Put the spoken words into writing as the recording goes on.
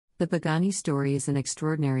The Pagani story is an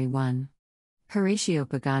extraordinary one. Horacio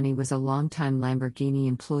Pagani was a longtime Lamborghini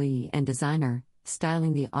employee and designer,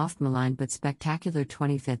 styling the oft-maligned but spectacular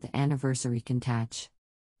 25th anniversary Countach.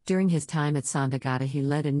 During his time at Sant'Agata, he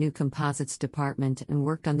led a new composites department and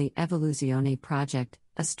worked on the Evoluzione project,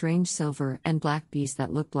 a strange silver and black beast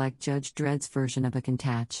that looked like Judge Dredd's version of a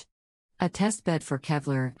Countach. A testbed for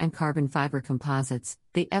Kevlar and carbon fiber composites,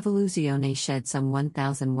 the Evoluzione shed some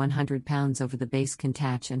 1,100 pounds over the base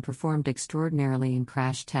Countach and performed extraordinarily in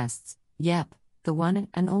crash tests. Yep, the one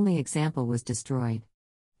and only example was destroyed.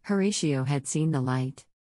 Horacio had seen the light.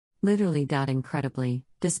 Literally. Incredibly,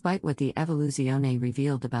 despite what the Evoluzione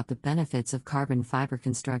revealed about the benefits of carbon fiber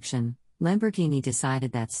construction, Lamborghini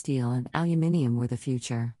decided that steel and aluminium were the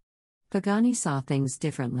future. Pagani saw things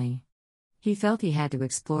differently. He felt he had to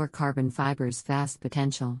explore carbon fiber's vast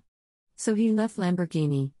potential. So he left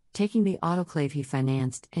Lamborghini, taking the autoclave he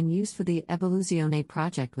financed and used for the Evoluzione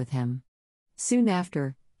project with him. Soon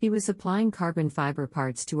after, he was supplying carbon fiber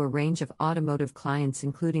parts to a range of automotive clients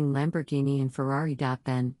including Lamborghini and Ferrari.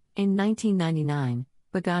 Then, in 1999,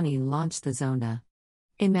 Pagani launched the Zonda.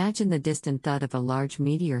 Imagine the distant thud of a large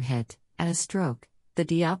meteor hit. At a stroke, the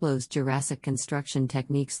Diablo's Jurassic construction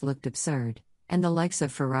techniques looked absurd, and the likes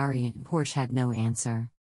of Ferrari and Porsche had no answer.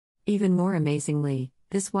 Even more amazingly,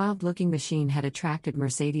 this wild-looking machine had attracted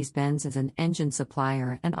Mercedes-Benz as an engine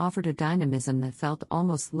supplier and offered a dynamism that felt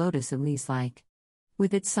almost Lotus Elise-like.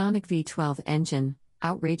 With its sonic V12 engine,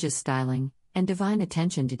 outrageous styling, and divine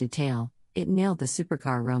attention to detail, it nailed the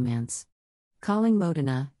supercar romance. Calling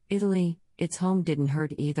Modena, Italy, its home didn't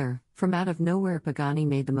hurt either. From out of nowhere, Pagani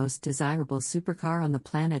made the most desirable supercar on the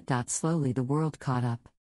planet. Slowly the world caught up.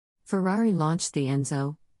 Ferrari launched the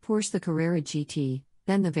Enzo, Porsche the Carrera GT,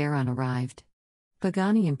 then the Veyron arrived.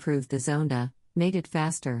 Pagani improved the Zonda, made it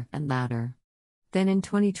faster and louder. Then in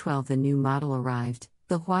 2012 the new model arrived,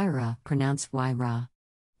 the Huayra, pronounced Huayra.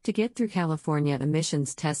 To get through California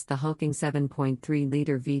emissions tests, the hulking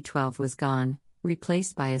 7.3-liter V12 was gone,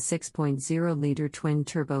 replaced by a 6.0-liter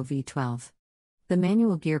twin-turbo V12. The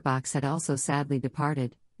manual gearbox had also sadly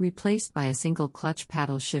departed, replaced by a single-clutch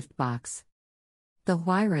paddle shift box. The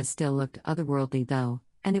Huayra still looked otherworldly though,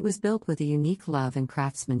 and it was built with a unique love and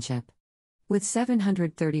craftsmanship. With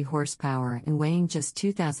 730 horsepower and weighing just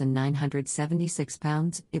 2,976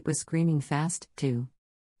 pounds, it was screaming fast, too.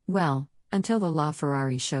 Well, until the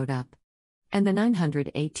LaFerrari showed up. And the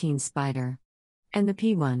 918 Spider. And the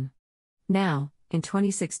P1. Now, in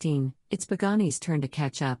 2016, it's Pagani's turn to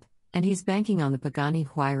catch up, and he's banking on the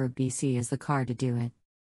PaganiHuayraBC as the car to do it.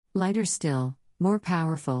 Lighter still, more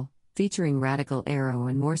powerful, featuring radical aero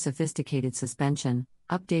and more sophisticated suspension,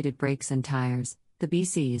 updated brakes and tires, the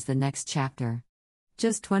BC is the next chapter.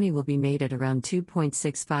 Just 20 will be made at around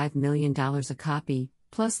 $2.65 million a copy,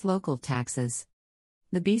 plus local taxes.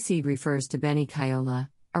 The BC refers to Benny Caiola,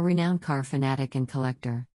 a renowned car fanatic and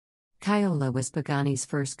collector. Caiola was Pagani's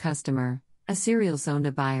first customer, a serial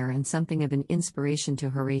Zonda buyer and something of an inspiration to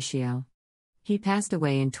Horacio. He passed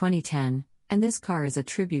away in 2010, and this car is a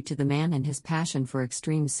tribute to the man and his passion for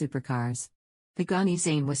extreme supercars. Pagani's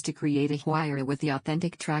aim was to create a Huayra with the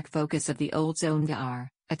authentic track focus of the old Zonda R,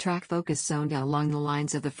 a track-focused Zonda along the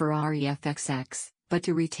lines of the Ferrari FXX, but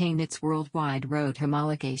to retain its worldwide road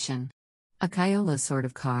homologation. A Caiola sort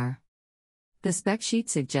of car. The spec sheet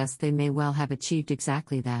suggests they may well have achieved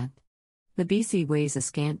exactly that. The BC weighs a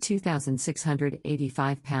scant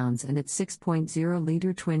 2,685 pounds and its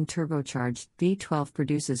 6.0-liter twin-turbocharged V12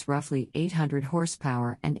 produces roughly 800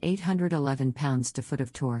 horsepower and 811 pounds-to-foot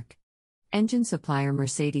of torque. Engine supplier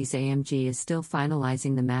Mercedes-AMG is still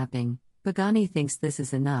finalizing the mapping. Pagani thinks this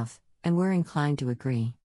is enough, and we're inclined to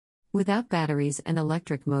agree. Without batteries and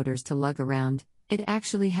electric motors to lug around, it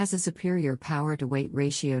actually has a superior power-to-weight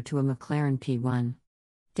ratio to a McLaren P1.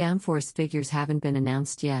 Downforce figures haven't been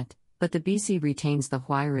announced yet, but the BC retains the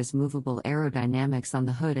Huayra's movable aerodynamics on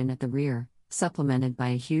the hood and at the rear, supplemented by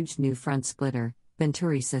a huge new front splitter,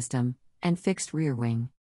 Venturi system, and fixed rear wing.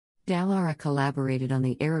 Dallara collaborated on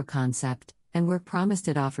the aero concept, and were promised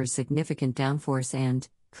it offers significant downforce and,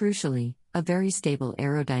 crucially, a very stable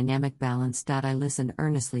aerodynamic balance. I listen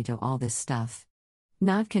earnestly to all this stuff.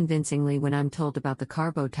 Not convincingly when I'm told about the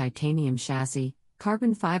Carbo titanium chassis,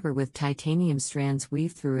 carbon fiber with titanium strands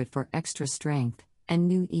weaved through it for extra strength, and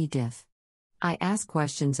new e-diff. I ask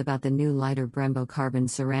questions about the new lighter Brembo carbon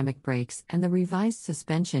ceramic brakes and the revised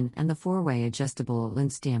suspension and the four-way adjustable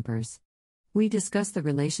lens dampers. We discuss the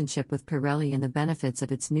relationship with Pirelli and the benefits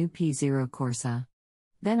of its new P0 Corsa.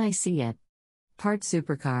 Then I see it. Part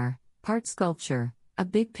supercar, part sculpture, a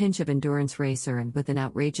big pinch of endurance racer and with an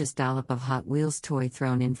outrageous dollop of Hot Wheels toy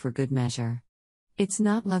thrown in for good measure. It's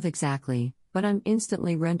not love exactly, but I'm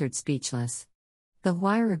instantly rendered speechless. The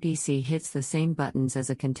Huayra BC hits the same buttons as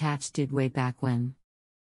a Countach did way back when.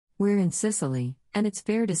 We're in Sicily, and it's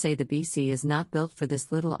fair to say the BC is not built for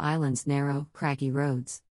this little island's narrow, craggy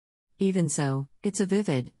roads. Even so, it's a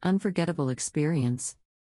vivid, unforgettable experience.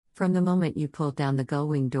 From the moment you pull down the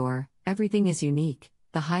gullwing door, everything is unique: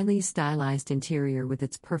 the highly stylized interior with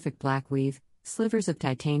its perfect black weave, slivers of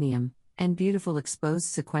titanium, and beautiful exposed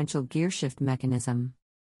sequential gearshift mechanism.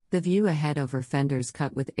 The view ahead over fenders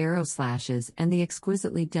cut with arrow slashes and the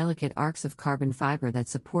exquisitely delicate arcs of carbon fiber that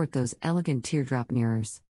support those elegant teardrop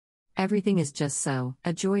mirrors. Everything is just so,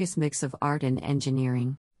 a joyous mix of art and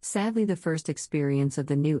engineering. Sadly, the first experience of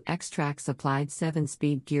the new X-Trax applied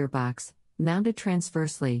 7-speed gearbox, mounted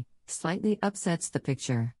transversely, slightly upsets the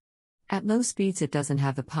picture. At low speeds it doesn't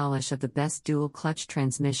have the polish of the best dual-clutch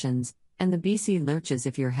transmissions, and the BC lurches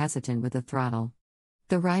if you're hesitant with the throttle.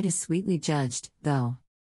 The ride is sweetly judged, though.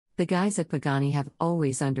 The guys at Pagani have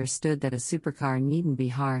always understood that a supercar needn't be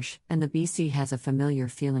harsh, and the BC has a familiar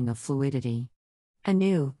feeling of fluidity. A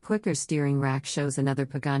new, quicker steering rack shows another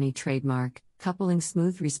Pagani trademark, coupling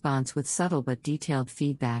smooth response with subtle but detailed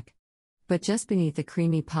feedback. But just beneath the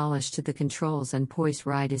creamy polish to the controls and poised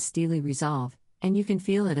ride is steely resolve, and you can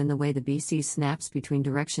feel it in the way the BC snaps between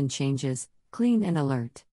direction changes, clean and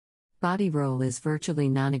alert. Body roll is virtually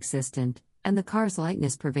non-existent, and the car's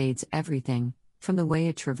lightness pervades everything, from the way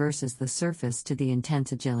it traverses the surface to the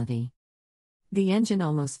intense agility. The engine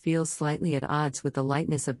almost feels slightly at odds with the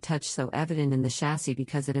lightness of touch so evident in the chassis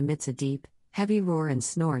because it emits a deep, heavy roar and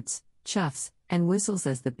snorts, chuffs, and whistles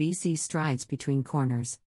as the BC strides between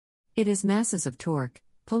corners. It has masses of torque,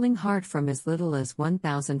 pulling hard from as little as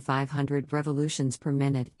 1,500 revolutions per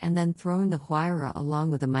minute and then throwing the Huayra along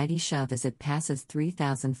with a mighty shove as it passes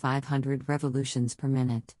 3,500 revolutions per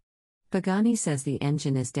minute. Pagani says the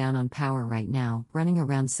engine is down on power right now, running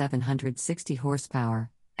around 760 horsepower,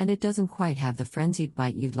 and it doesn't quite have the frenzied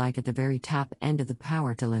bite you'd like at the very top end of the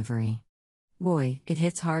power delivery. Boy, it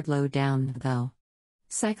hits hard low down, though.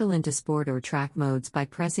 Cycle into sport or track modes by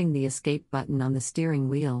pressing the escape button on the steering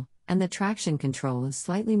wheel, and the traction control is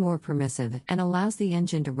slightly more permissive and allows the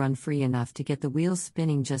engine to run free enough to get the wheels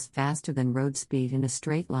spinning just faster than road speed in a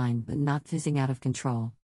straight line but not fizzing out of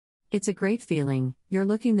control. It's a great feeling. You're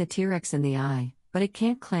looking the T-Rex in the eye, but it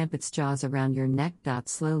can't clamp its jaws around your neck.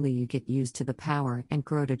 Slowly you get used to the power and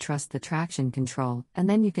grow to trust the traction control, and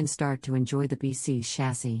then you can start to enjoy the BC's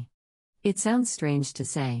chassis. It sounds strange to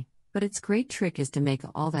say, but its great trick is to make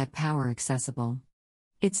all that power accessible.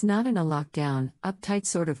 It's not in a lockdown, uptight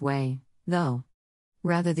sort of way, though.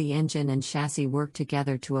 Rather, the engine and chassis work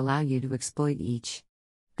together to allow you to exploit each.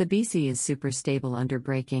 The BC is super stable under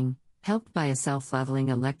braking, helped by a self-leveling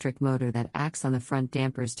electric motor that acts on the front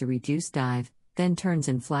dampers to reduce dive, then turns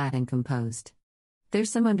in flat and composed. There's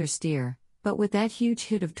some understeer, but with that huge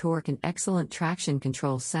hit of torque and excellent traction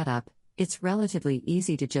control setup, it's relatively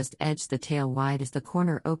easy to just edge the tail wide as the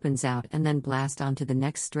corner opens out and then blast onto the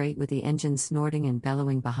next straight with the engine snorting and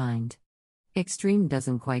bellowing behind. Extreme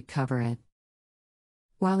doesn't quite cover it.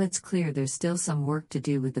 While it's clear there's still some work to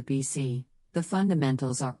do with the BC, the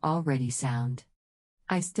fundamentals are already sound.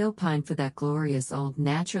 I still pine for that glorious old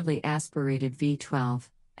naturally aspirated V12,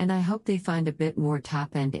 and I hope they find a bit more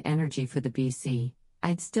top-end energy for the BC.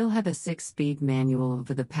 I'd still have a 6-speed manual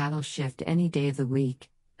over the paddle shift any day of the week,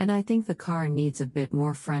 and I think the car needs a bit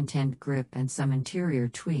more front-end grip and some interior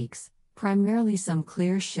tweaks, primarily some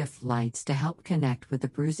clear shift lights to help connect with the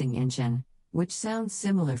bruising engine, which sounds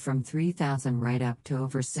similar from 3,000 right up to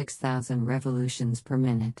over 6,000 revolutions per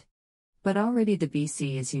minute. But already the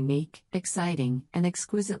BC is unique, exciting, and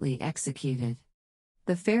exquisitely executed.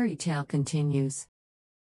 The fairy tale continues.